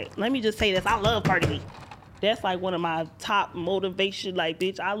love, like, let me just say this. I love Cardi B. That's like one of my top motivation. Like,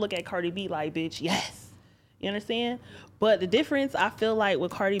 bitch, I look at Cardi B like, bitch, yes. You understand? But the difference, I feel like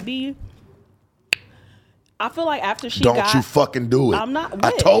with Cardi B, I feel like after she Don't got... you fucking do it. I'm not I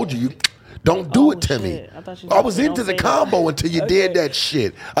with. told you. Don't do it to shit. me. I thought you I was said into don't the say combo that. until you Okay. did that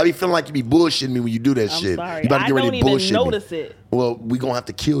shit. I be feeling like you be bullshitting me when you do that I'm shit. sorry. You about to get I ready don't to even bullshit notice me. it. Well, we gonna have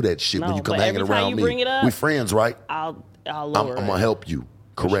to kill that shit when No, you come but hanging every time around you me. bring it up, We friends, right? I'll I'm lower it. gonna help you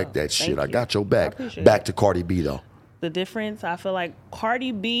correct sure. that shit. Thank I you. got your I back. appreciate Back it. to Cardi B though. The difference, I feel like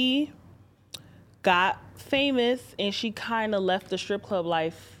Cardi B got famous and she kind of left the strip club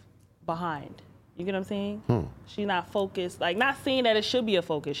life behind. You get what I'm saying? She's not focused. Like, not saying that it should be a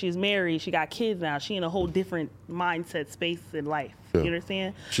focus. She's married. She got kids now. She in a whole different mindset space in life. Yeah. You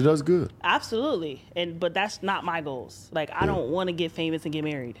understand? She does good. Absolutely. But that's not my goals. Like, I don't want to get famous and get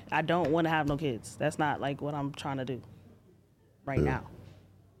married. I don't want to have no kids. That's not, like, what I'm trying to do right now.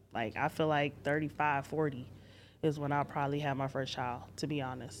 Like, I feel like 35, 40 is when I'll probably have my first child, to be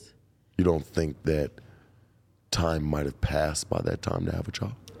honest. You don't think that time might have passed by that time to have a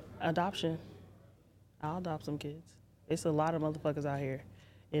child? Adoption. I'll adopt some kids. It's a lot of motherfuckers out here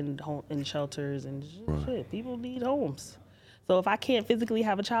in shelters and shit. People need homes. So if I can't physically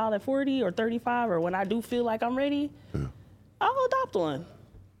have a child at 40 or 35, or when I do feel like I'm ready, I'll adopt one.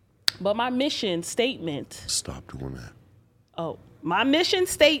 But my mission statement. Stop doing that. Oh, my mission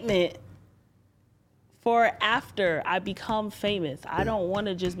statement for after I become famous. I don't want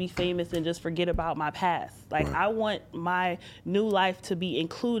to just be famous and just forget about my past. Like, I want my new life to be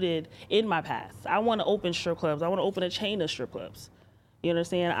included in my past. I want to open strip clubs. I want to open a chain of strip clubs. You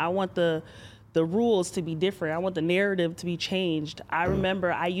understand? I want the rules to be different. I want the narrative to be changed. I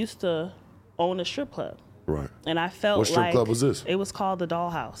remember I used to own a strip club. Right. And I felt What strip like club was this? It was called the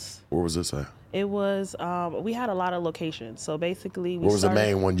Dollhouse. Where was this at? It was, we had a lot of locations. So basically, we What was the started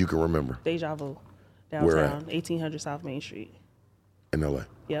main one you can remember? Deja Vu, Where at? downtown, 1800 South Main Street. In LA.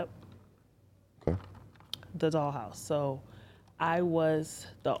 Yep, Okay. the Dollhouse. So I was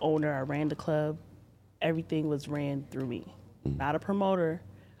the owner. I ran the club. Everything was ran through me. Not a promoter.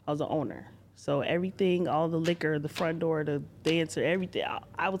 I was the owner. So everything, all the liquor, the front door, the dancer, everything,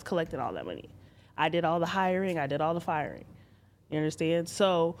 I was collecting all that money. I did all the hiring. I did all the firing. You understand?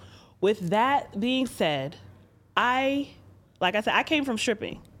 So with that being said, like I said, I came from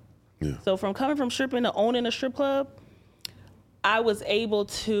stripping. Yeah. So from coming from stripping to owning a strip club, I was able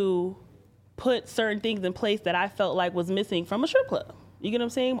to put certain things in place that I felt like was missing from a strip club. You get what I'm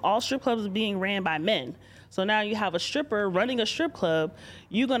saying? All strip clubs are being ran by men. So now you have a stripper running a strip club.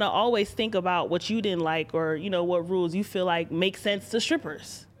 You're going to always think about what you didn't like or, you know, what rules you feel like make sense to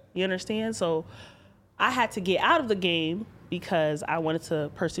strippers. You understand? So I had to get out of the game because I wanted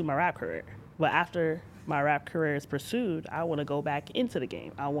to pursue my rap career. But after my rap career is pursued, I want to go back into the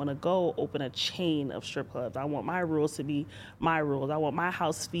game. I want to go open a chain of strip clubs. I want my rules to be my rules. I want my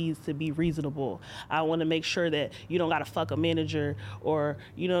house fees to be reasonable. I want to make sure that you don't got to fuck a manager or,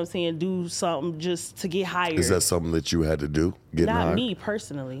 you know what I'm saying, do something just to get hired. Is that something that you had to do? Not me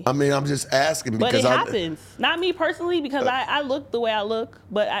personally. I mean, I'm just asking because but it happens. Not me personally because I look the way I look,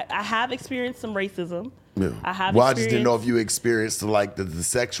 but I have experienced some racism. Yeah. I just didn't know if you experienced like the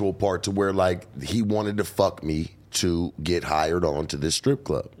sexual part to where like he wanted to fuck me to get hired on to this strip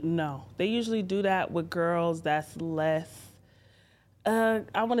club. No, they usually do that with girls that's less. I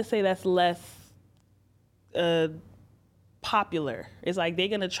want to say that's less popular. It's like they're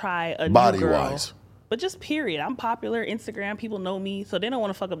gonna try a body new girl. wise. But just period. I'm popular. Instagram, people know me, so they don't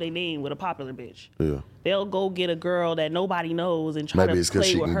want to fuck up their name with a popular bitch. Yeah. They'll go get a girl that nobody knows and try Maybe to it's because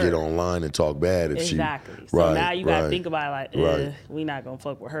play she with can her. get online and talk bad if exactly. she. So now you gotta think about it like, we not gonna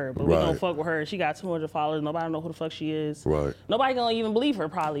fuck with her, but we Right. gonna fuck with her. She got 200 followers. Nobody know who the fuck she is. Right. Nobody gonna even believe her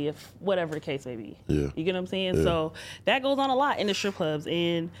probably if whatever the case may be. Yeah. You get what I'm saying? Yeah. So that goes on a lot in the strip clubs,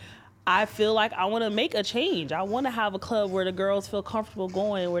 and I feel like I want to make a change. I want to have a club where the girls feel comfortable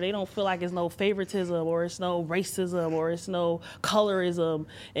going, where they don't feel like it's no favoritism or it's no racism or it's no colorism,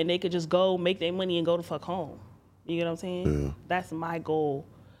 and they could just go make their money and go the fuck home. You get what I'm saying? Yeah. That's my goal.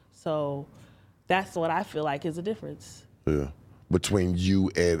 So that's what I feel like is the difference. Yeah. Between you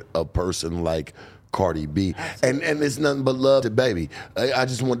and a person like Cardi B. And it's nothing but love to baby. I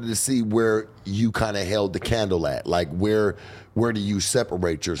just wanted to see where you kind of held the candle at. Like where do you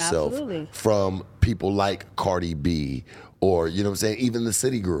separate yourself Absolutely. from people like Cardi B or, you know what I'm saying, even the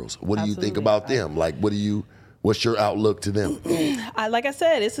City Girls? What do you think Absolutely. about them? Like what's your outlook to them? Like I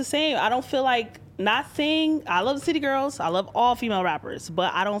said, it's the same. I don't feel like not saying I love the City Girls. I love all female rappers,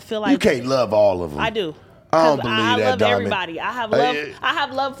 but I don't feel like You can't love all of them. I do. I don't 'Cause believe I that, love Diamond. everybody. I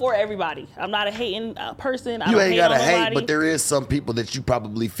have love for everybody. I'm not a hating person. I You don't ain't hate gotta on hate, nobody. but there is some people that you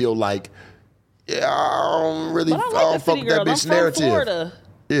probably feel like, yeah, I don't really, But I I like don't the fuck City with that Girls. bitch I'm from narrative. Florida.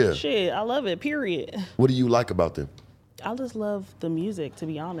 Yeah. Shit, I love it. Period. What do you like about them? I just love the music, to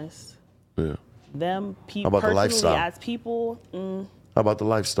be honest. Yeah. Them people How about the personally lifestyle? as people. How about the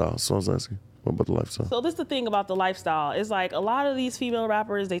lifestyle? So I was asking. What about the lifestyle? So this is the thing about the lifestyle. It's like a lot of these female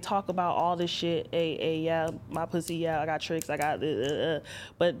rappers, they talk about all this shit. Hey, yeah, my pussy, yeah, I got tricks, I got,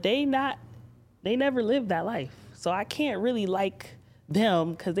 but they never lived that life. So I can't really like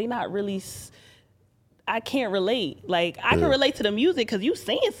them because they not really. I can't relate. Like I can relate to the music because you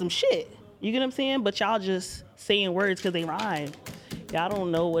saying some shit. You get what I'm saying? But y'all just saying words because they rhyme. Y'all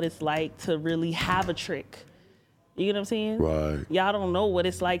don't know what it's like to really have a trick. You get what I'm saying? Right. Y'all don't know what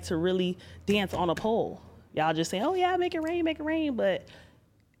it's like to really dance on a pole. Y'all just say, oh yeah, make it rain, but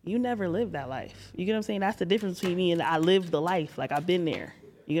you never lived that life. You get what I'm saying? That's the difference between me and I lived the life. Like I've been there.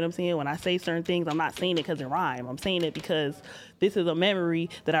 You get what I'm saying? When I say certain things, I'm not saying it because it rhyme. I'm saying it because this is a memory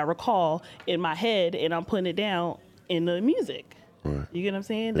that I recall in my head and I'm putting it down in the music. Right. You get what I'm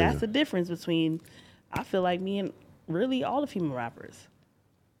saying? That's the difference between, I feel like me and really all the female rappers.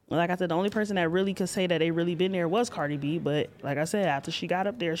 Like I said, the only person that really could say that they really been there was Cardi B. But like I said, after she got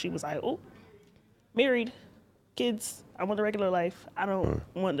up there, she was like, oh, married, kids. I want the regular life. I don't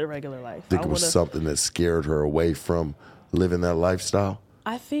want the regular life. I think it was something that scared her away from living that lifestyle.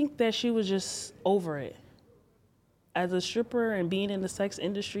 I think that she was just over it. As a stripper and being in the sex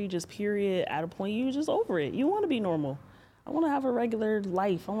industry, just period, at a point, you just over it. You want to be normal. I want to have a regular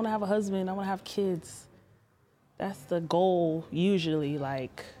life. I want to have a husband. I want to have kids. That's the goal usually,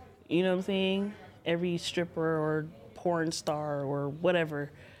 like, you know what I'm saying? Every stripper or porn star or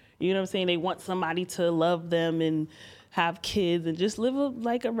whatever, you know what I'm saying? They want somebody to love them and have kids and just live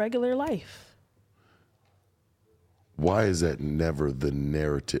like a regular life. Why is that never the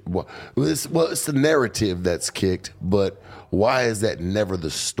narrative? Well, it's the narrative that's kicked, but why is that never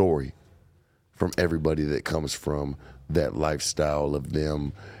the story from everybody that comes from that lifestyle of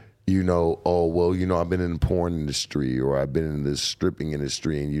them? You know, oh, well, you know, I've been in the porn industry or I've been in the stripping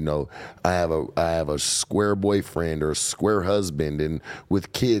industry and, you know, I have a square boyfriend or a square husband and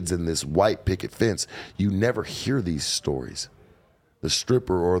with kids and this white picket fence. You never hear these stories. The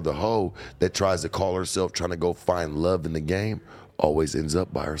stripper or the hoe that tries to call herself trying to go find love in the game always ends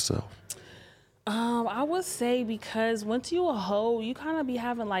up by herself. I would say because once you a hoe, you kind of be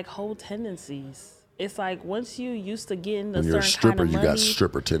having like hoe tendencies. it's like once you used to getting a When you're a certain stripper, kind of you money, got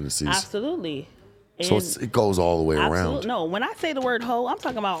stripper tendencies. absolutely. So And it goes all the way around. absolutely, no, when I say the word hoe, I'm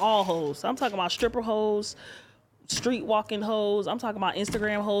talking about all hoes. I'm talking about stripper hoes, street walking hoes. I'm talking about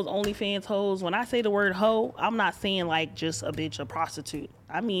Instagram hoes, OnlyFans hoes. When I say the word hoe, I'm not saying like just a bitch, a prostitute.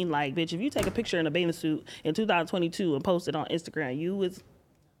 I mean like, bitch, if you take a picture in a bathing suit in 2022 and post it on Instagram, you was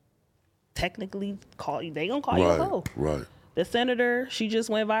technically they gonna call you a hoe. Right. The senator, she just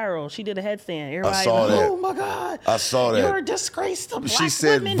went viral. She did a headstand. Everybody saw like, that. oh my God. I saw that. You're a disgrace to black She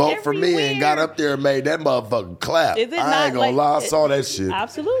said, women vote for me, and got up there and made that motherfucker clap. Is it I ain't not gonna like- lie, I saw that shit.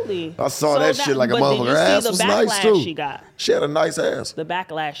 Absolutely. I saw that shit like a but did motherfucker. you Her see ass the was nice backlash too. she got? She had a nice ass. The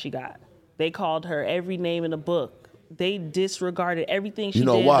backlash she got. They called her every name in the book. They disregarded everything she did. You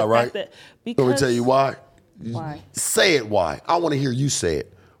know why, The right? fact that- Let me because, tell you why. Why? Say it why. I want to hear you say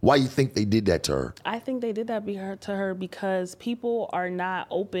it. Why you think they did that to her? I think they did that to her because people are not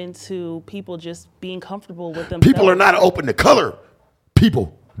open to people just being comfortable with themselves. People are not open to color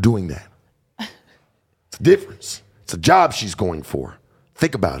people doing that. It's a difference. It's a job she's going for.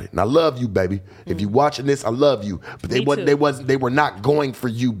 Think about it. And I love you, baby. If you're watching this, I love you. But Me too. they were not going for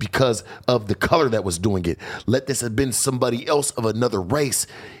you because of the color that was doing it. Let this have been somebody else of another race,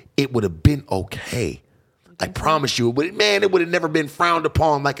 it would have been okay. I promise you, it would have never been frowned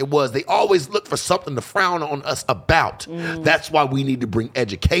upon like it was. They always look for something to frown on us about. That's why we need to bring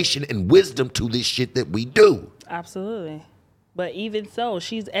education and wisdom to this shit that we do. Absolutely. But even so,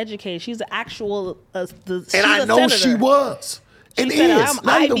 she's educated. She's an actual. She's And I a know senator. she was. She And said, is. I'm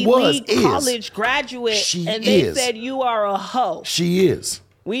Not Ivy even was, League is. college graduate, She and they is. said you are a hoe. She is.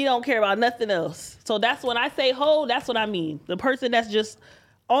 We don't care about nothing else. So that's when I say hoe, that's what I mean. The person that's just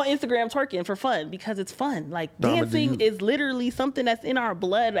on Instagram twerking for fun because it's fun. Like Diamond, dancing is literally something that's in our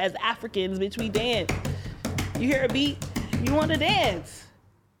blood as Africans, bitch. We dance. You hear a beat, you want to dance.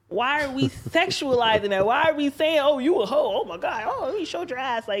 Why are we sexualizing that? Why are we saying, oh, you a hoe? Oh my God. Oh, you showed your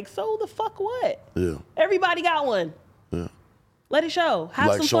ass. Like, so the fuck what? Yeah. Everybody got one. Yeah. Let it show. Have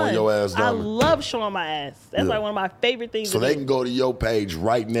Like some showing fun. your ass, I Diamond. love showing my ass. That's Yeah. like one of my favorite things So to they do. can go to your page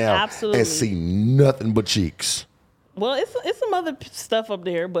right now Absolutely. and see nothing but cheeks. Well, it's some other stuff up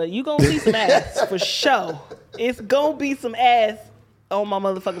there, but you gonna see some ass for sure. It's gonna be some ass on my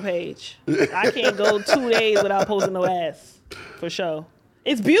motherfucking page. I can't go 2 days without posting no ass for sure.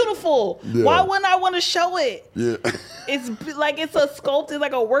 It's beautiful. Yeah. Why wouldn't I want to show it? Yeah. It's like it's a sculpt. It's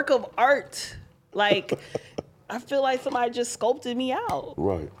like a work of art. Like I feel like somebody just sculpted me out.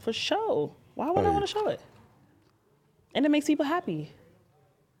 Right. For sure. Why would I Hey. want to show it? And it makes people happy.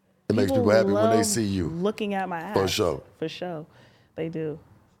 It makes people happy when they love see you. looking at my ass. For sure. For sure. They do.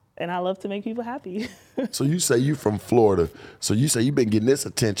 And I love to make people happy. So you say you from Florida. So you say you've been getting this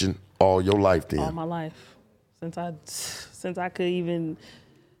attention all your life then. All my life. Since I could even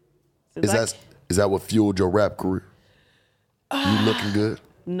Is that what fueled your rap career? You looking good?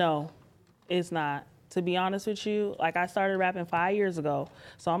 No, it's not. To be honest with you, like I started rapping 5 years ago.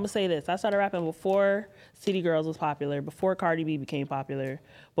 So I'm gonna say this. I started rapping before City Girls was popular, before Cardi B became popular,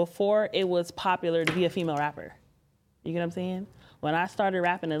 before it was popular to be a female rapper. You get what I'm saying? When I started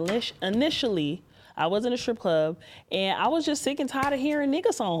rapping initially, I was in a strip club and I was just sick and tired of hearing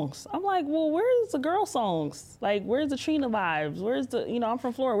nigga songs. I'm like, well, where's the girl songs? Like, where's the Trina vibes? Where's the, I'm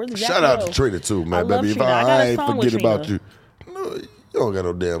from Florida. Where's the Jackie Shout out O? to Trina too, I man, love baby. If Trina. I got I a ain't song with forget about Trina. you. No, you don't got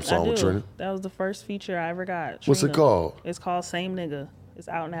no damn song I with do. Trina. That was the first feature I ever got. What's it Trina. called? It's called Same Nigga. It's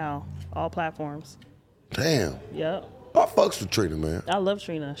out now, all platforms. Damn. Yep. I fucks with Trina, man. I love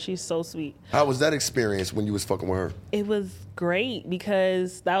Trina. She's so sweet. How was that experience when you was fucking with her? It was great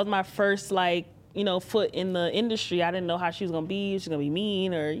because that was my first foot in the industry. I didn't know how she was gonna be. She's gonna be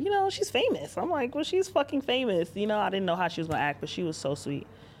mean or she's famous. I'm like, well, she's fucking famous. I didn't know how she was gonna act, but she was so sweet.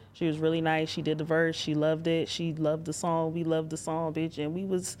 She was really nice. She did the verse. She loved it. She loved the song. We loved the song, bitch. And we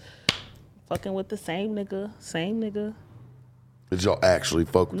was fucking with the same nigga. Same nigga. Did y'all actually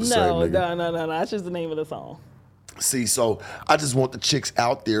fuck with the same nigga? No. That's just the name of the song. See, so I just want the chicks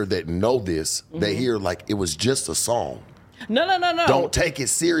out there that know this. They hear like it was just a song. No. Don't take it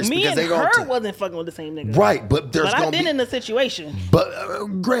serious Me because and they gonna her wasn't fucking with the same nigga. right. But there's But gonna I've been be in the situation. But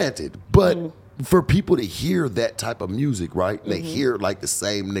granted, but for people to hear that type of music, right? They hear like the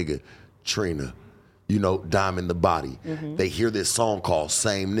same nigga, Trina, Diamond the Body. They hear this song called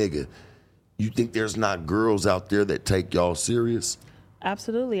Same Nigga. You think there's not girls out there that take y'all serious?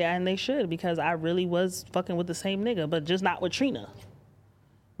 Absolutely, and they should because I really was fucking with the same nigga, but just not with Trina.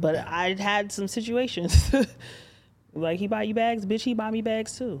 But I had some situations. Like he buy you bags, bitch, he buy me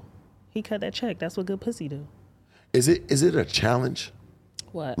bags too. He cut that check. That's what good pussy do. Is it a challenge?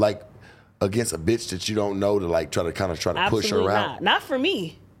 What? Like against a bitch that you don't know to like try to push her Absolutely out? not. Not for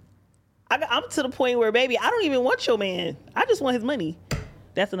me. I'm to the point where, baby, I don't even want your man. I just want his money.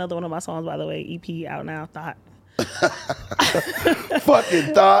 That's another one of my songs, by the way. EP out now. Thought.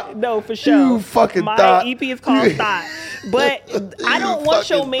 Fucking Thought. No, for sure. You fucking Thought. My EP is called Thought. But I don't want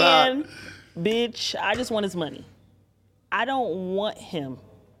your man, bitch. I just want his money. I don't want him.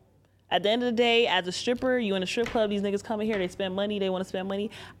 At the end of the day, as a stripper, you in a strip club, these niggas come in here, they spend money, they want to spend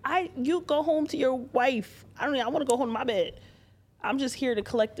money. You go home to your wife. I want to go home to my bed. I'm just here to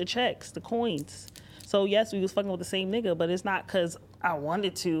collect the checks, the coins. So yes, we was fucking with the same nigga, but it's not because I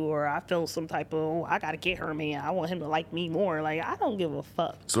wanted to or I felt some type of, I gotta get her man. I want him to like me more. Like, I don't give a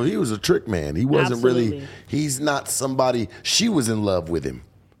fuck. So he was a trick man. He wasn't really, he's not somebody, she was in love with him.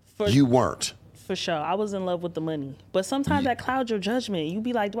 You weren't. For sure. I was in love with the money. But sometimes that clouds your judgment. You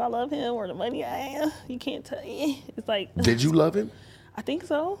be like, do I love him or the money? You can't tell. It's like. Did you love him? I think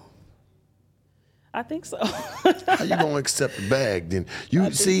so. How you gonna accept the bag then?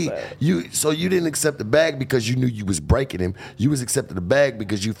 So you didn't accept the bag because you knew you was breaking him. You was accepting the bag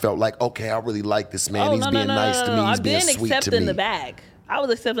because you felt like, okay, I really like this man. He's being nice to me. He's being sweet to me. I've been accepting the bag. I was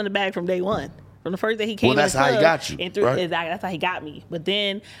accepting the bag from day one. From the first day he came. Well, that's how he got you. Right? Exactly, that's how he got me. But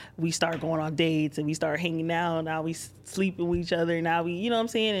then we started going on dates and we started hanging out. Now we sleeping with each other. Now we, you know what I'm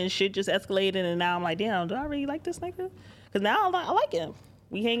saying? And shit just escalated. And now I'm like, damn, do I really like this nigga? Because now I like him.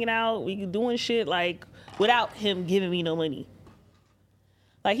 We hanging out, we doing shit like without him giving me no money.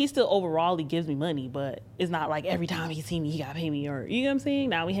 Like, he still overall he gives me money, but it's not like every time he see me he gotta pay me, or you know what I'm saying?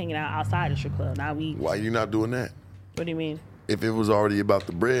 Now we hanging out outside the strip club. Now we. Why you not doing that? What do you mean? If it was already about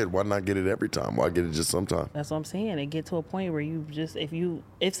the bread, why not get it every time? Why get it just sometime? That's what I'm saying. It get to a point where you just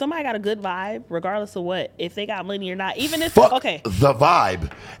if somebody got a good vibe, regardless of what, if they got money or not, even if Fuck okay, the vibe.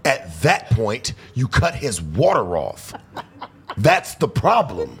 At that point, you cut his water off. That's the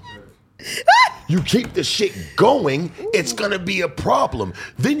problem. You keep the shit going, it's gonna be a problem.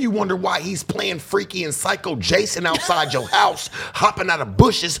 Then you wonder why he's playing freaky and psycho Jason outside your house, hopping out of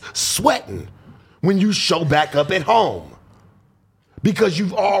bushes, sweating when you show back up at home. Because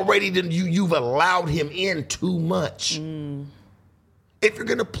you've allowed him in too much. If you're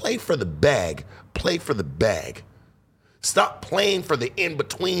gonna play for the bag, play for the bag. Stop playing for the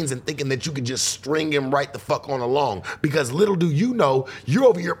in-betweens and thinking that you can just string him right the fuck on along. Because little do you know, you're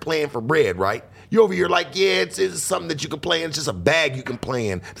over here playing for bread, right? You're over here like, yeah, it's something that you can play in. It's just a bag you can play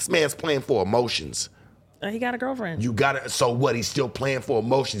in. This man's playing for emotions. He got a girlfriend. You got it. So what? He's still playing for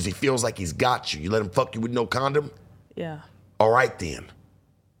emotions. He feels like he's got you. You let him fuck you with no condom? Yeah. All right, then.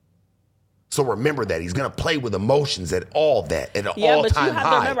 So remember that. He's going to play with emotions at all that, at an all-time high. Yeah, but you have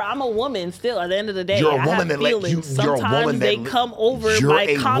to remember, I'm a woman still. At the end of the day, you're a woman that let you. Sometimes they come over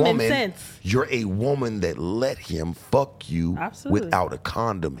by common sense. You're a woman that let him fuck you without a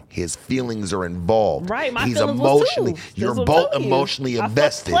condom. His feelings are involved. Right, my He's feelings emotionally. was too. You're both emotionally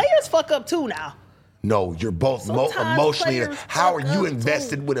invested. Players fuck up too now. No, you're both emotionally. How are you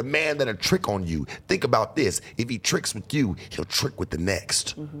invested with a man that'll trick on you? Think about this. If he tricks with you, he'll trick with the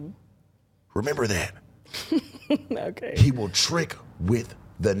next. Mm-hmm. Remember that. Okay. He will trick with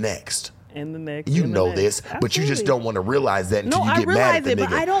the next. And the next. You know this, but you just don't want to realize that until you get mad at the nigga. No, I realize it,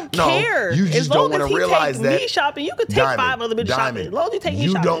 but I don't care. You just don't want to realize that. Me shopping, you could take 5 other bitches shopping. As long as you take me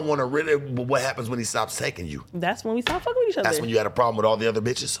shopping. You don't want to really. But what happens when he stops taking you? That's when we stop fucking with each other. That's when you had a problem with all the other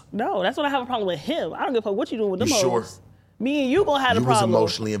bitches? No, that's when I have a problem with him. I don't give a fuck what you doing with them hoes. Sure? Me and you gonna have a problem. You was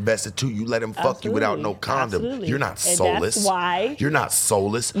emotionally invested too. You let him fuck you without no condom. Absolutely. You're not soulless. That's why. You're not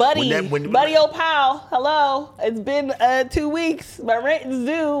soulless. Buddy old pal, hello. It's been 2 weeks. My rent is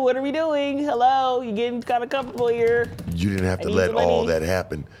due. What are we doing? Hello. You getting kind of comfortable here. You didn't have to let all that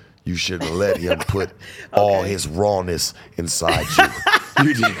happen. You shouldn't have let him put all his rawness inside you.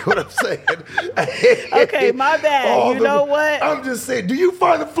 You did what I'm saying. Okay, my bad. You know what? I'm just saying, do you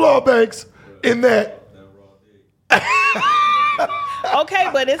find the flaw, Banks, in that? Okay,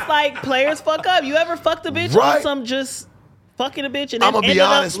 but it's like players fuck up. You ever fucked a bitch on some just fucking a bitch and then ended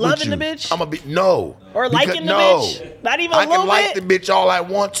up loving the bitch? Or liking the bitch? Not even a little bit? I can like the bitch all I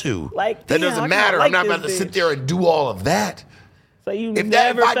want to. Like, that doesn't matter. I'm not about to sit there and do all of that. So you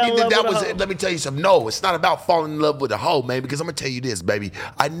never fell in love with a hoe? Let me tell you something. No, it's not about falling in love with a hoe, man, because I'm going to tell you this, baby.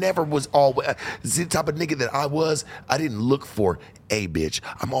 I never was always, the type of nigga that I was, I didn't look for a bitch.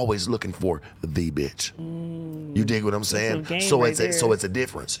 I'm always looking for the bitch. You dig what I'm saying? So it's a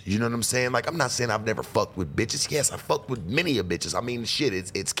difference. You know what I'm saying? Like, I'm not saying I've never fucked with bitches. Yes, I fucked with many of bitches. I mean, shit,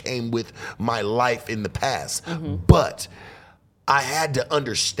 it's came with my life in the past. Mm-hmm. But I had to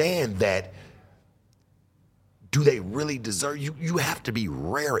understand that do they really deserve you? You have to be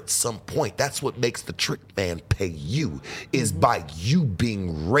rare at some point. That's what makes the trick man pay you, is by you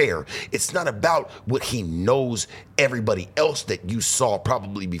being rare. It's not about what he knows everybody else that you saw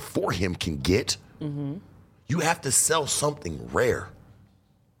probably before him can get. You have to sell something rare,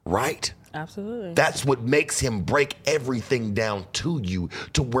 right? Absolutely. That's what makes him break everything down to you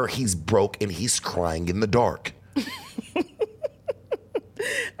to where he's broke and he's crying in the dark.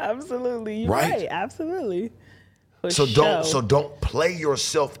 Absolutely. You're Right? right. Absolutely. For So sure. don't play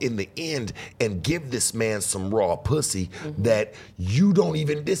yourself in the end and give this man some raw pussy that you don't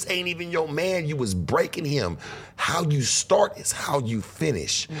even, this ain't even your man. You was breaking him. How you start is how you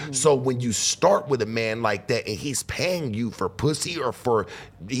finish. So when you start with a man like that and he's paying you for pussy or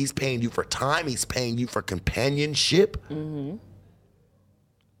he's paying you for time, he's paying you for companionship,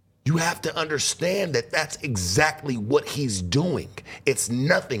 you have to understand that that's exactly what he's doing. It's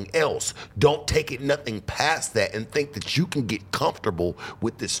nothing else. Don't take it nothing past that and think that you can get comfortable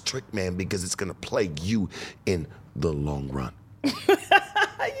with this trick man because it's going to plague you in the long run.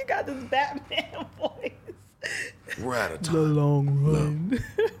 You got this Batman voice. We're out of time. The long run.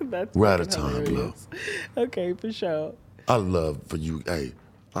 That's We're out of fucking time, hilarious. Okay, for sure. I love for you. Hey,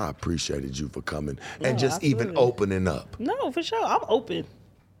 I appreciated you for coming and just even absolutely. opening up. No, for sure. I'm open.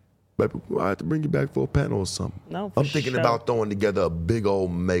 Baby, I have to bring you back for a panel or something. No, for I'm thinking sure. about throwing together a big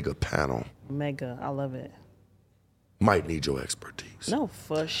old mega panel. Mega. I love it. Might need your expertise No,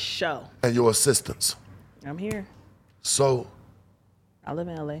 for sure. and your assistance. I'm here. So, I live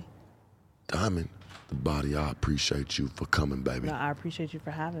in LA. Diamond, the body, I appreciate you for coming, baby. No, I appreciate you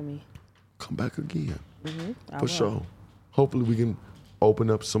for having me. Come back again. I For will. sure. Hopefully we can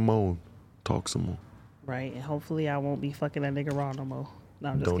open up some more, talk some more. Right, and hopefully I won't be fucking that nigga raw no more. No,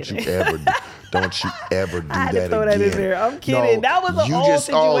 I'm just Don't kidding. you ever do I had that to throw again. that in there. I'm kidding. No, that was an you old just,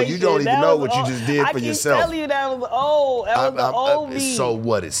 situation. Oh, you don't even That know was what you old. just did for yourself. I keep telling you that was old. That was the old me. So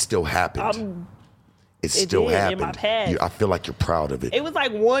what? It still happened. It still did in happened. my past. I feel like you're proud of it. It was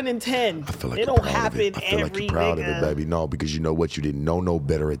like 1 in 10. I feel like it you're don't proud of it. happen I feel like every you're proud nigga. of it, baby. No, because you know what? You didn't know no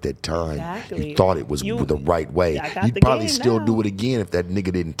better at that time. Exactly. You thought it was You- the right way. I got You'd the probably game still now. do it again if that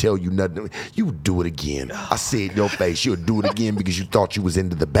nigga didn't tell you nothing. You would do it again. I see it in your face. You would do it again because you thought you was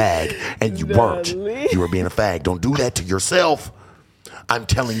into the bag and you weren't. Golly. You were being a fag. Don't do that to yourself. I'm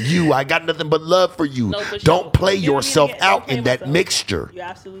telling you, I got nothing but love for you. No, for Don't sure. play Give me yourself the- out okay, in that myself. mixture. You're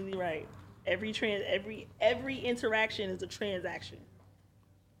absolutely right. Every interaction is a transaction.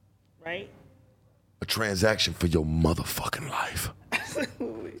 Right? A transaction for your motherfucking life.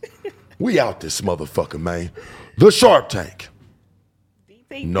 We out this motherfucker, man. The Sharp Tank.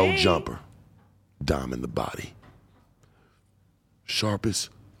 DTP. No jumper. Diamond the body. Sharpest,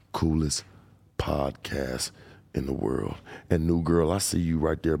 coolest podcast in the world. And new girl, I see you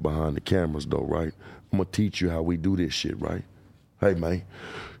right there behind the cameras though, right? I'm gonna teach you how we do this shit, right? Hey man,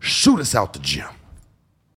 shoot us out the gym.